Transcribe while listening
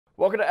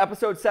Welcome to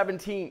episode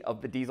 17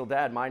 of The Diesel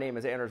Dad. My name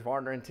is Anders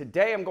Varner, and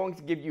today I'm going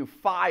to give you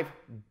 5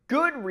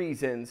 good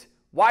reasons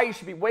why you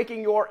should be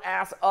waking your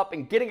ass up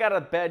and getting out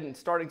of bed and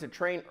starting to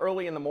train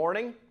early in the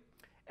morning.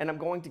 And I'm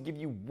going to give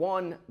you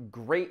 1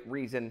 great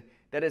reason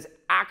that is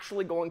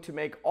actually going to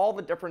make all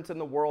the difference in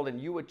the world in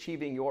you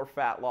achieving your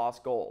fat loss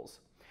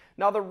goals.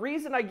 Now, the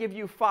reason I give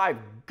you 5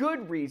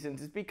 good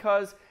reasons is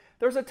because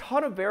there's a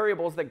ton of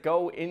variables that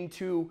go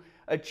into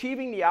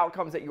achieving the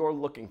outcomes that you're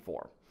looking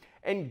for.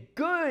 And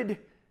good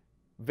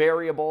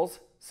variables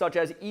such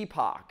as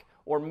EPOC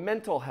or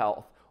mental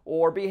health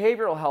or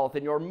behavioral health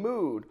and your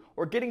mood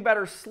or getting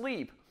better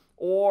sleep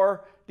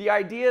or the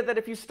idea that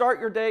if you start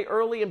your day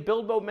early and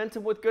build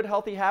momentum with good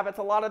healthy habits,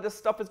 a lot of this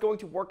stuff is going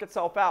to work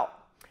itself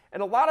out.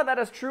 And a lot of that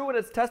is true and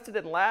it's tested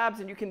in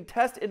labs, and you can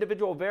test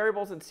individual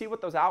variables and see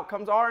what those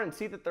outcomes are and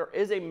see that there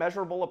is a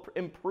measurable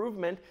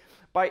improvement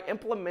by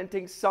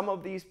implementing some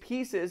of these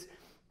pieces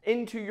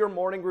into your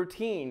morning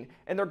routine,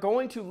 and they're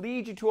going to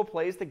lead you to a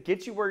place that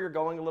gets you where you're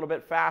going a little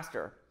bit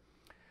faster.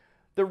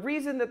 The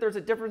reason that there's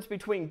a difference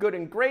between good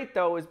and great,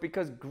 though, is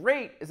because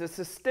great is a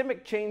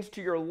systemic change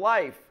to your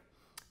life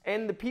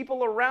and the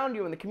people around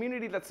you and the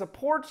community that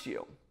supports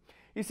you.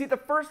 You see, the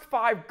first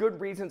 5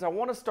 good reasons, I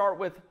want to start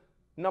with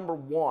number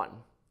 1.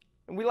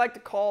 And we like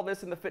to call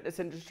this in the fitness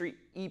industry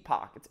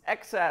EPOC. It's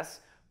excess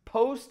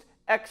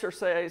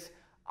post-exercise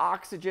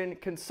oxygen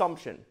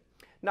consumption.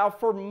 Now,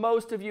 for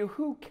most of you,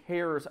 who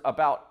cares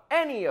about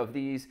any of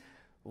these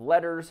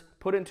letters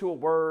put into a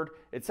word?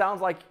 It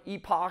sounds like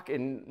EPOC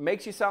and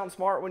makes you sound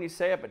smart when you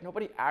say it, but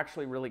nobody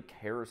actually really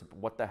cares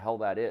what the hell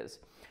that is.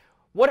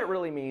 What it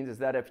really means is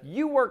that if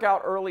you work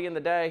out early in the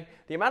day,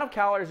 the amount of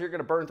calories you're going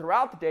to burn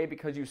throughout the day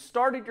because you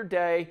started your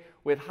day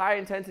with high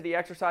intensity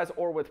exercise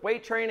or with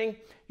weight training,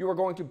 you are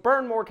going to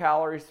burn more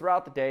calories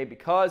throughout the day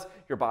because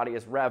your body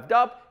is revved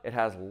up. It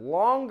has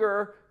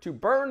longer to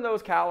burn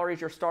those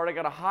calories. You're starting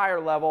at a higher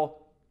level.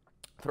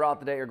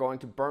 Throughout the day, you're going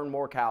to burn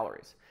more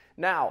calories.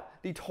 Now,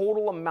 the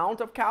total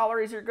amount of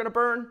calories you're going to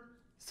burn,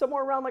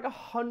 somewhere around like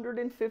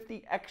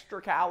 150 extra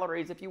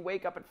calories if you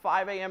wake up at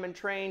 5 a.m. and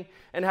train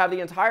and have the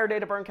entire day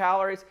to burn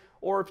calories,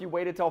 or if you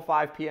waited till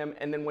 5 p.m.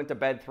 and then went to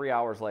bed 3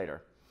 hours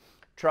later.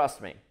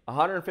 Trust me,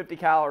 150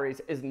 calories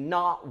is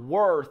not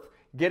worth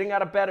getting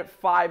out of bed at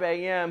 5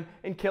 a.m.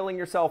 and killing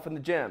yourself in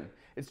the gym.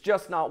 It's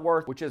just not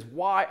worth, which is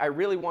why I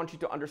really want you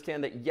to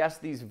understand that yes,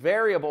 these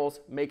variables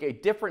make a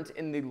difference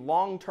in the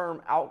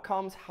long-term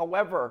outcomes.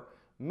 However,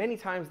 many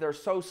times they're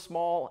so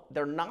small,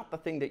 they're not the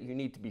thing that you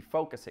need to be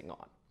focusing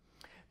on.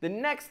 The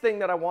next thing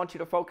that I want you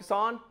to focus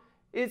on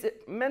is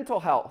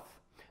mental health.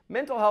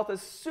 Mental health is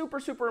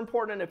super, super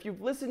important, and if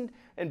you've listened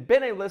and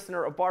been a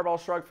listener of Barbell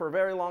Shrugged for a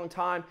very long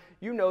time,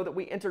 you know that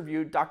we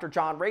interviewed Dr.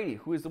 John Ratey,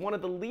 who is one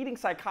of the leading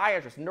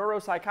psychiatrists,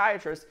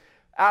 neuropsychiatrists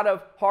out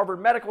of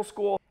Harvard Medical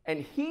School,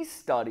 and he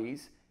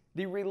studies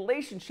the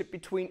relationship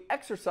between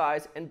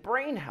exercise and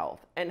brain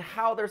health and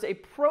how there's a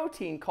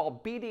protein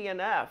called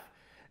BDNF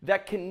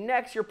that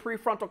connects your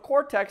prefrontal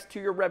cortex to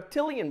your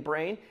reptilian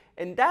brain,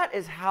 and that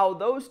is how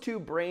those two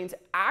brains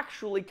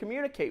actually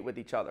communicate with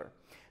each other.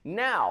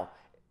 Now,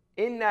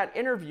 in that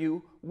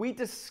interview, we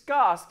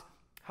discussed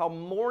how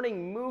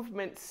morning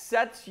movement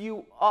sets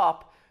you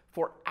up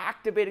for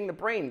activating the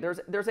brain.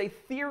 There's a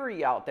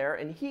theory out there,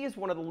 and he is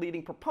one of the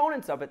leading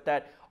proponents of it,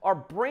 that our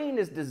brain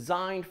is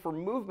designed for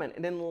movement,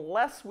 and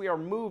unless we are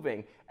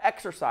moving,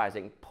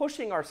 exercising,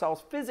 pushing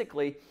ourselves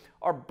physically,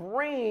 our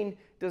brain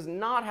does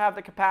not have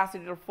the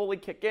capacity to fully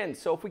kick in.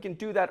 So if we can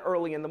do that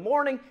early in the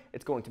morning,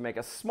 it's going to make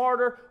us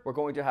smarter, we're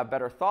going to have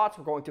better thoughts,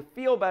 we're going to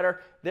feel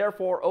better,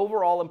 therefore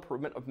overall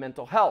improvement of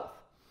mental health.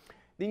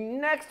 The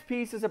next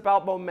piece is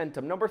about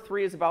momentum. Number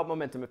 3 is about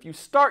momentum. If you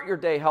start your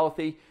day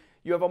healthy,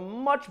 you have a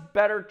much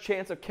better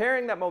chance of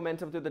carrying that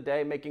momentum through the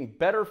day, making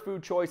better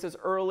food choices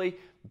early,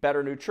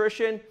 better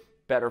nutrition,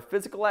 better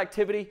physical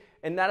activity,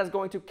 and that is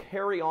going to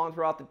carry on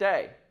throughout the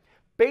day.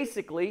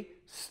 Basically,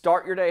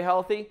 start your day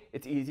healthy.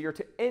 It's easier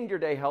to end your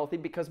day healthy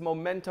because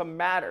momentum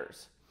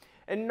matters.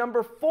 And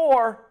number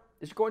 4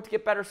 is you're going to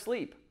get better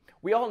sleep.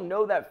 We all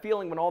know that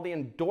feeling when all the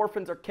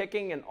endorphins are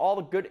kicking and all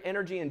the good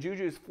energy and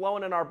juju is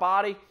flowing in our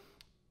body.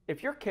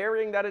 If you're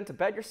carrying that into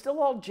bed, you're still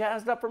all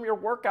jazzed up from your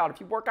workout.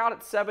 If you work out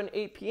at 7,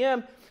 8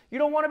 p.m., you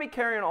don't want to be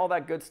carrying all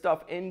that good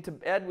stuff into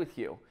bed with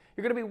you.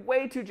 You're going to be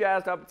way too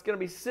jazzed up. It's going to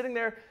be sitting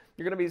there.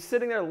 You're going to be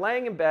sitting there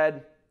laying in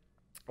bed,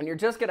 and you're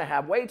just going to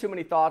have way too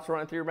many thoughts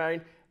running through your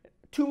mind,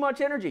 too much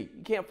energy.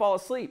 You can't fall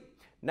asleep.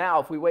 Now,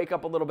 if we wake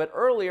up a little bit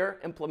earlier,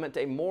 implement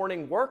a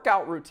morning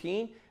workout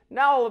routine,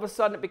 now all of a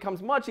sudden it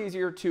becomes much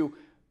easier to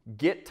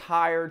get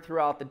tired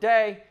throughout the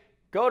day,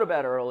 go to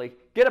bed early,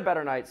 get a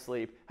better night's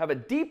sleep, have a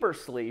deeper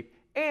sleep,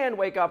 and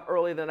wake up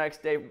early the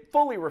next day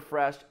fully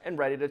refreshed and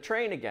ready to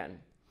train again.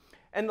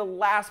 And the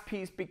last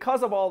piece,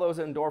 because of all those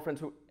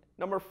endorphins,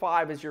 number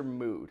 5 is your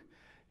mood.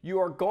 You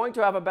are going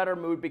to have a better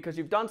mood because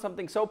you've done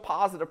something so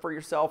positive for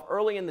yourself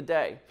early in the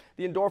day.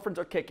 The endorphins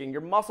are kicking,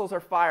 your muscles are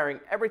firing,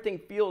 everything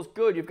feels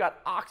good, you've got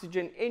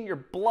oxygen in your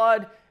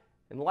blood,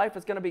 and life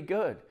is going to be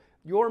good.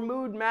 Your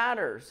mood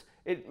matters.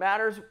 It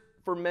matters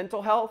for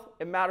mental health,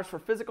 it matters for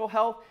physical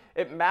health,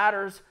 it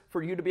matters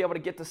for you to be able to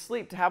get to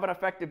sleep, to have an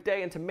effective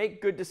day, and to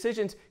make good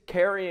decisions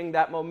carrying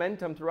that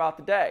momentum throughout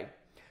the day.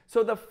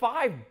 So the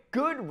 5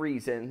 good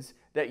reasons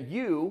that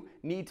you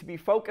need to be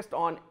focused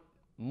on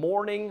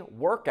morning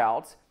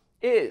workouts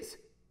is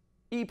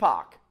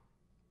EPOC,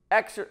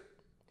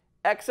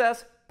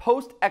 excess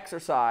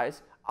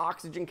post-exercise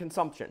oxygen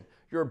consumption.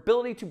 Your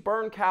ability to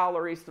burn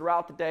calories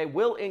throughout the day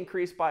will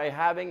increase by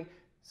having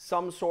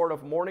some sort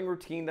of morning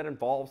routine that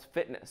involves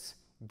fitness.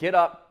 Get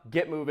up,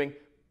 get moving,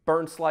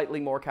 burn slightly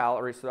more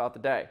calories throughout the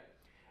day.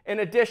 In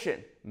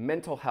addition,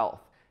 mental health.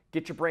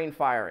 Get your brain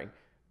firing.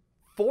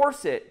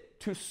 Force it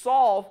to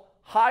solve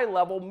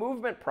high-level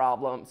movement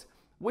problems,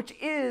 which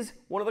is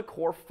one of the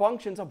core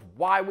functions of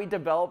why we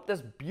developed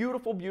this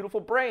beautiful, beautiful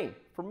brain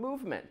for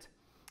movement.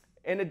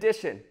 In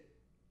addition,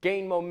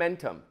 gain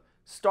momentum.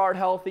 Start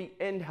healthy,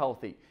 end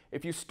healthy.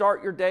 If you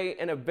start your day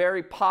in a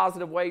very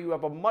positive way, you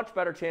have a much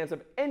better chance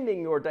of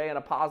ending your day in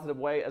a positive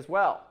way as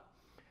well.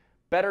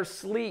 Better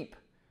sleep.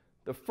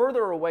 The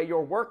further away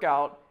your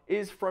workout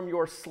is from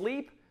your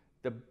sleep,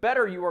 the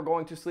better you are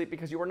going to sleep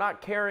because you are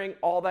not carrying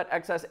all that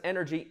excess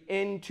energy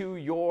into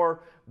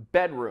your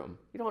bedroom.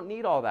 You don't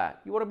need all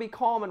that. You want to be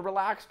calm and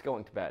relaxed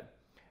going to bed.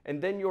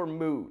 And then your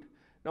mood.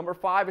 Number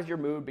 5 is your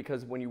mood,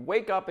 because when you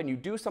wake up and you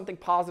do something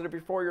positive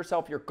for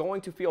yourself, you're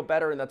going to feel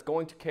better, and that's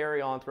going to carry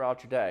on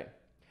throughout your day.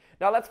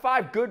 Now, that's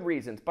 5 good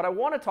reasons, but I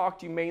want to talk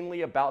to you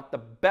mainly about the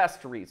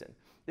best reason.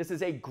 This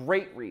is a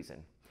great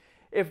reason.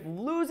 If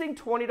losing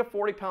 20 to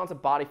 40 pounds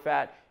of body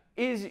fat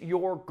is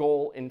your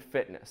goal in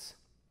fitness,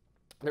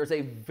 there's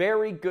a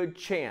very good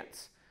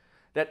chance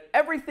that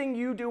everything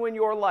you do in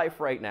your life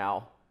right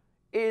now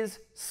is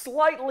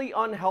slightly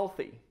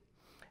unhealthy.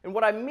 And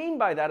what I mean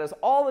by that is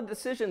all the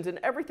decisions and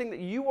everything that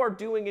you are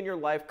doing in your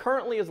life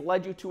currently has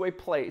led you to a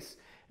place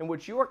in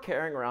which you are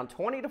carrying around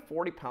 20 to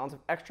 40 pounds of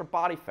extra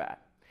body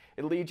fat.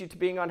 It leads you to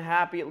being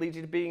unhappy, it leads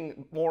you to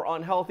being more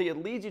unhealthy,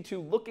 it leads you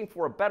to looking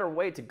for a better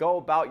way to go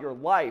about your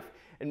life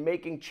and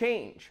making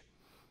change.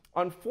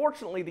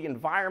 Unfortunately, the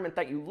environment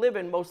that you live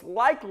in most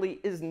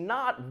likely is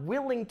not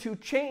willing to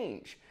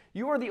change.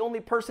 You are the only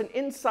person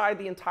inside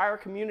the entire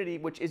community,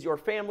 which is your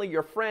family,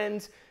 your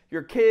friends,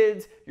 your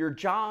kids, your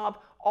job,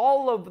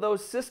 all of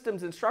those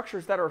systems and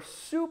structures that are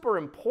super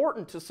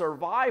important to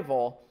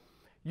survival.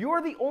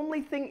 You're the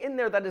only thing in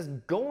there that is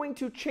going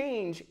to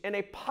change in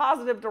a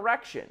positive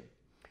direction.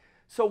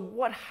 So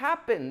what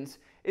happens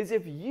is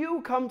if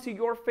you come to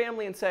your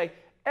family and say,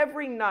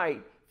 every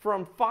night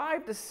from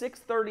 5 to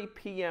 6:30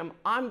 p.m.,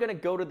 I'm going to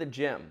go to the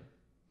gym.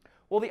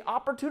 Well, the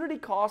opportunity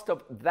cost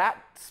of that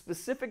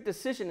specific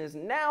decision is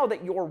now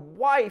that your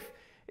wife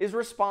is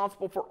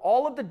responsible for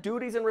all of the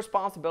duties and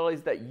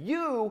responsibilities that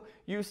you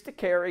used to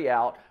carry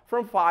out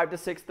from 5 to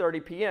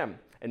 6:30 p.m.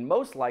 And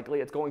most likely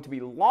it's going to be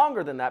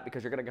longer than that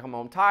because you're going to come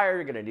home tired,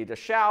 you're going to need a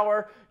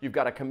shower, you've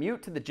got to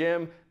commute to the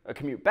gym,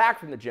 commute back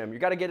from the gym,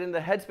 you've got to get into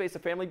the headspace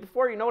of family.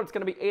 Before you know it, it's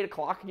going to be 8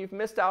 o'clock and you've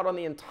missed out on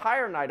the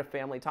entire night of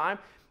family time.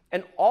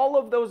 And all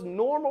of those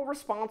normal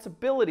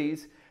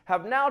responsibilities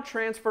have now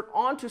transferred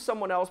onto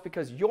someone else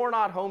because you're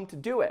not home to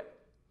do it.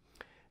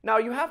 Now,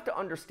 you have to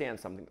understand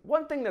something.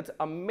 One thing that's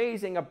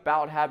amazing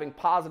about having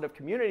positive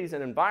communities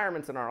and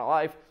environments in our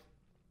life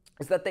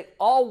is that they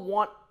all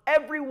want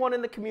everyone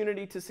in the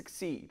community to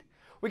succeed.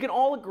 We can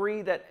all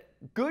agree that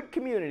good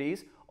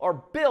communities are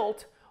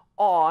built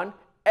on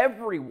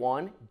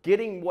everyone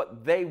getting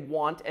what they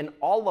want and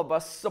all of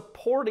us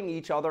supporting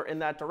each other in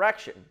that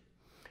direction.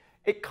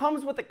 It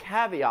comes with a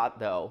caveat,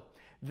 though,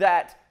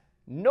 that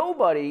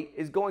nobody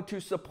is going to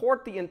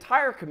support the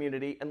entire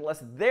community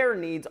unless their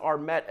needs are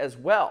met as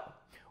well.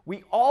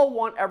 We all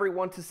want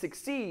everyone to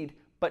succeed,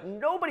 but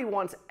nobody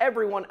wants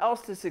everyone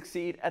else to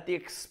succeed at the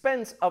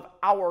expense of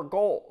our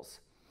goals.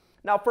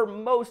 Now, for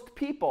most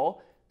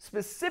people,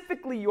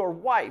 specifically your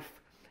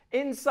wife,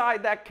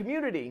 inside that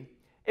community,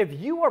 if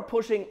you are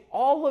pushing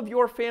all of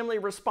your family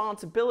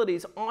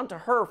responsibilities onto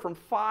her from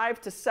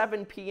 5 to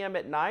 7 p.m.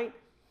 at night,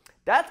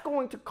 that's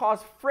going to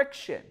cause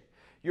friction.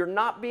 You're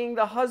not being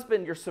the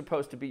husband you're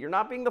supposed to be. You're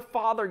not being the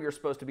father you're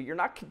supposed to be. You're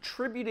not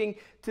contributing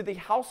to the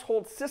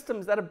household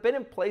systems that have been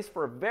in place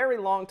for a very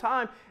long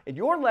time, and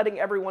you're letting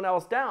everyone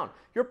else down.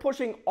 You're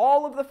pushing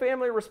all of the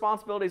family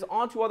responsibilities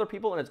onto other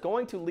people, and it's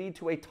going to lead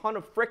to a ton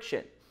of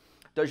friction.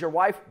 Does your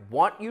wife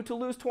want you to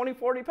lose 20,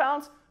 40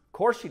 pounds? Of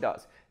course she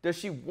does. Does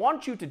she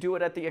want you to do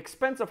it at the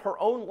expense of her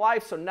own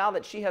life so now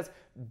that she has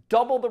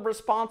double the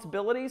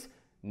responsibilities?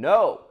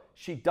 No,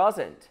 she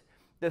doesn't.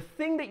 The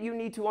thing that you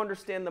need to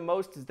understand the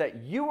most is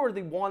that you are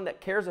the one that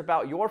cares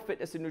about your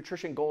fitness and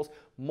nutrition goals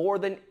more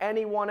than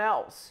anyone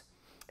else.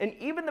 And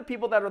even the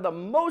people that are the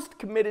most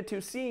committed to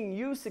seeing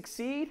you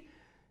succeed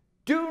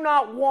do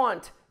not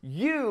want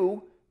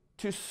you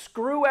to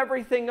screw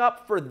everything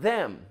up for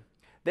them.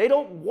 They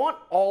don't want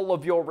all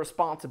of your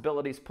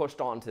responsibilities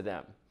pushed onto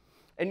them.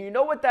 And you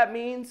know what that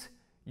means?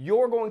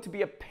 You're going to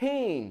be a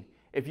pain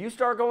if you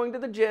start going to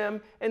the gym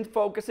and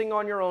focusing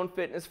on your own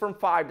fitness from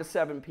 5 to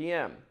 7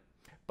 p.m.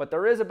 But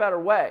there is a better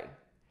way,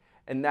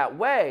 and that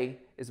way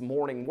is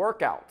morning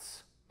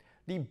workouts.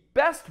 The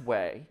best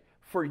way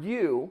for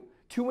you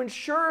to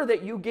ensure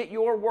that you get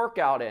your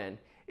workout in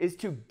is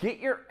to get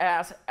your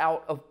ass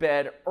out of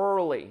bed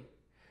early,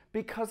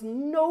 because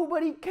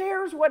nobody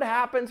cares what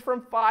happens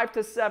from 5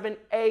 to 7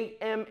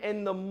 a.m.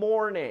 in the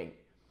morning.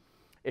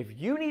 If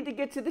you need to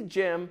get to the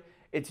gym,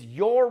 it's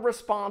your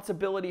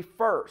responsibility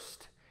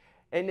first,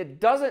 and it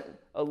doesn't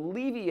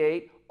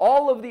alleviate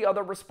all of the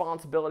other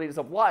responsibilities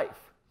of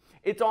life.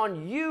 It's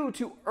on you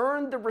to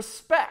earn the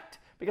respect,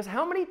 because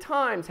how many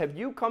times have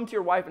you come to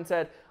your wife and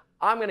said,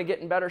 I'm going to get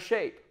in better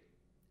shape,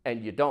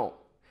 and you don't?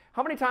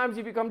 How many times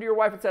have you come to your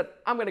wife and said,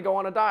 I'm going to go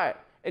on a diet,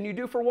 and you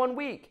do for 1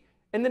 week,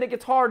 and then it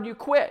gets hard, you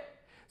quit?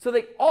 So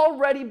they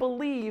already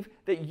believe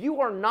that you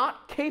are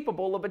not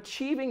capable of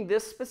achieving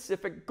this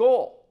specific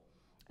goal.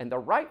 And they're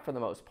right for the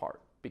most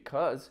part,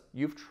 because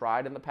you've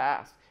tried in the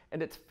past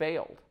and it's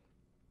failed.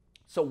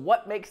 So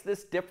what makes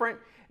this different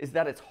is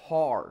that it's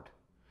hard.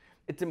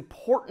 It's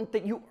important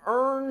that you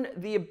earn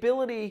the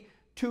ability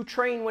to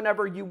train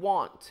whenever you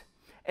want.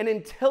 And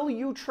until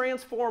you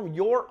transform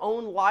your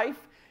own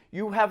life,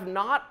 you have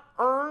not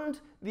earned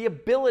the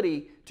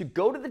ability to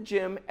go to the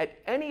gym at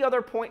any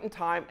other point in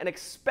time and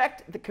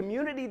expect the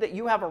community that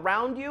you have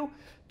around you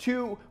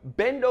to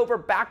bend over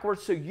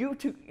backwards so you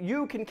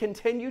can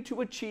continue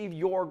to achieve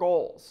your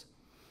goals.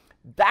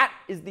 That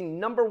is the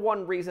number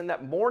one reason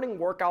that morning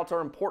workouts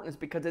are important, is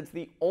because it's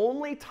the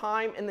only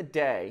time in the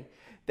day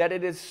that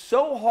it is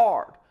so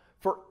hard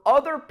for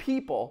other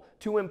people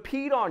to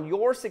impede on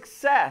your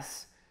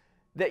success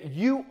that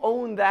you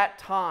own that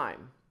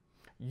time.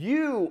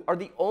 You are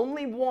the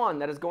only one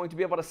that is going to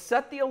be able to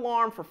set the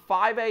alarm for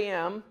 5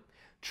 a.m.,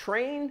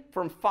 train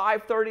from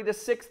 5:30 to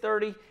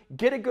 6:30,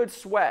 get a good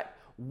sweat,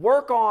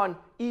 work on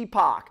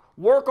EPOC,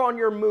 work on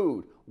your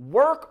mood,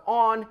 work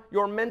on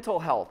your mental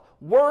health,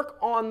 work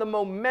on the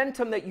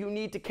momentum that you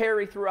need to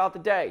carry throughout the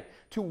day,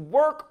 to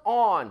work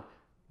on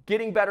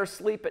getting better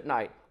sleep at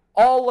night.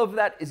 All of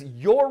that is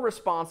your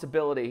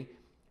responsibility.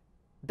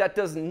 That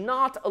does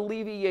not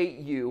alleviate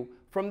you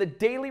from the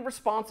daily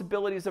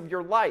responsibilities of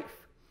your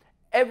life.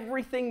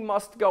 Everything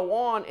must go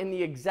on in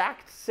the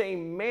exact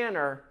same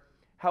manner.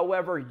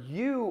 However,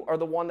 you are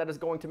the one that is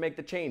going to make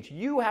the change.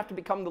 You have to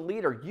become the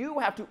leader. You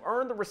have to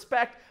earn the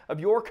respect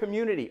of your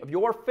community, of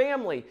your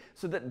family,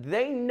 so that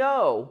they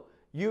know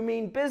you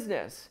mean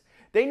business.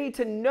 They need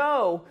to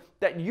know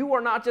that you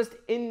are not just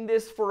in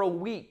this for a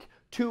week,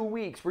 2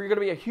 weeks, where you're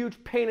going to be a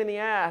huge pain in the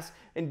ass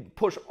and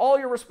push all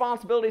your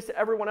responsibilities to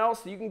everyone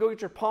else so you can go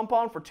get your pump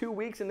on for 2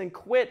 weeks and then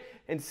quit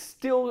and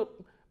still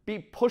be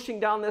pushing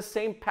down this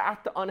same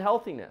path to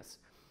unhealthiness.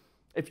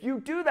 If you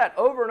do that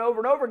over and over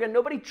and over again,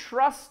 nobody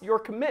trusts your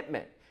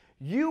commitment.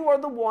 You are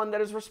the one that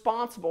is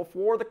responsible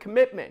for the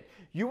commitment.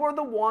 You are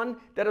the one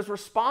that is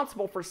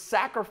responsible for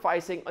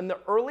sacrificing in the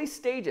early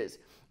stages.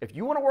 If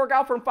you want to work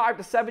out from 5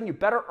 to 7, you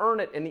better earn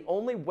it, and the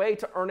only way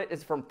to earn it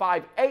is from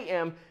 5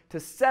 a.m. to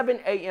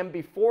 7 a.m.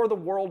 before the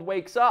world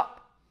wakes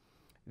up.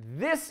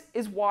 This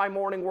is why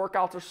morning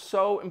workouts are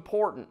so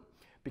important,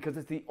 because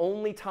it's the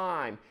only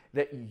time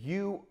that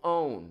you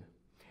own.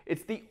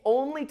 It's the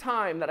only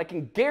time that I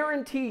can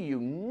guarantee you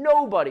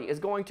nobody is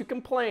going to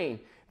complain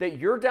that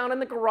you're down in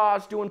the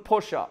garage doing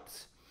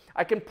push-ups.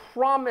 I can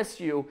promise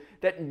you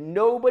that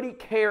nobody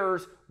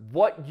cares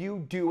what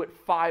you do at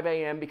 5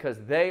 a.m. because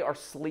they are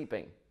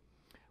sleeping.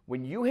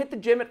 When you hit the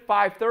gym at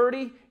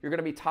 5:30, you're going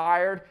to be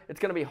tired. It's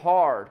going to be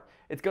hard.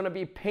 It's going to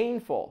be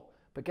painful.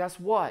 But guess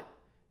what?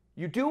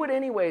 You do it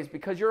anyways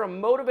because you're a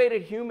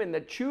motivated human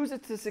that chooses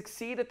to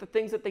succeed at the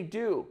things that they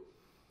do.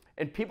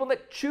 And people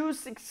that choose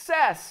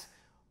success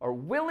are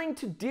willing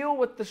to deal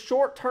with the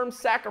short-term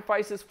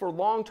sacrifices for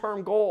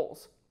long-term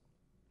goals.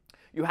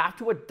 You have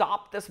to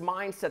adopt this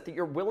mindset that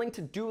you're willing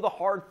to do the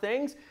hard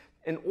things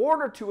in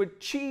order to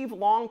achieve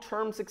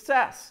long-term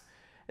success.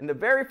 And the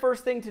very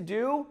first thing to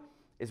do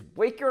is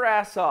wake your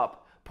ass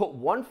up, put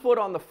one foot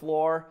on the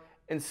floor,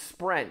 and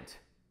sprint.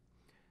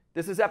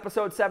 This is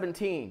episode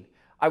 17.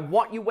 I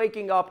want you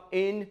waking up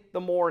in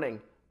the morning.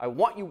 I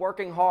want you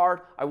working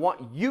hard. I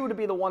want you to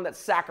be the one that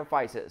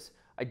sacrifices.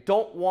 I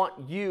don't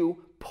want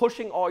you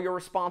pushing all your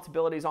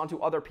responsibilities onto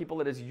other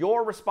people. It is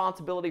your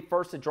responsibility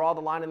first to draw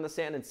the line in the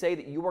sand and say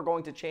that you are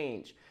going to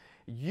change.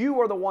 You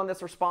are the one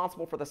that's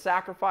responsible for the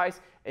sacrifice,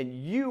 and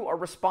you are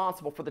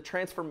responsible for the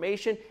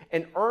transformation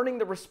and earning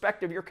the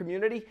respect of your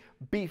community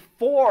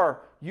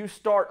before you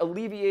start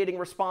alleviating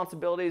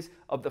responsibilities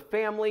of the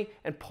family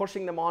and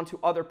pushing them onto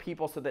other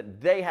people so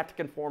that they have to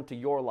conform to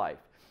your life.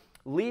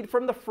 Lead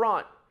from the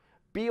front.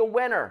 Be a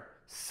winner.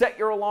 Set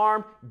your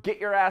alarm, get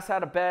your ass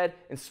out of bed,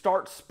 and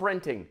start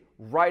sprinting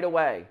right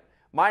away.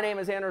 My name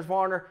is Anders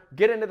Varner.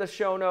 Get into the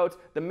show notes.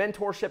 The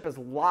mentorship is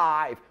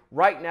live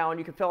right now, and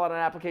you can fill out an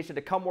application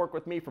to come work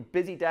with me for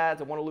busy dads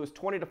that want to lose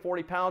 20 to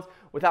 40 pounds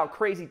without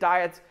crazy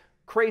diets,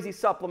 crazy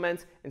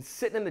supplements, and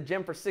sitting in the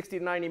gym for 60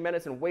 to 90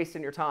 minutes and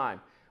wasting your time.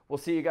 We'll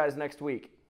see you guys next week.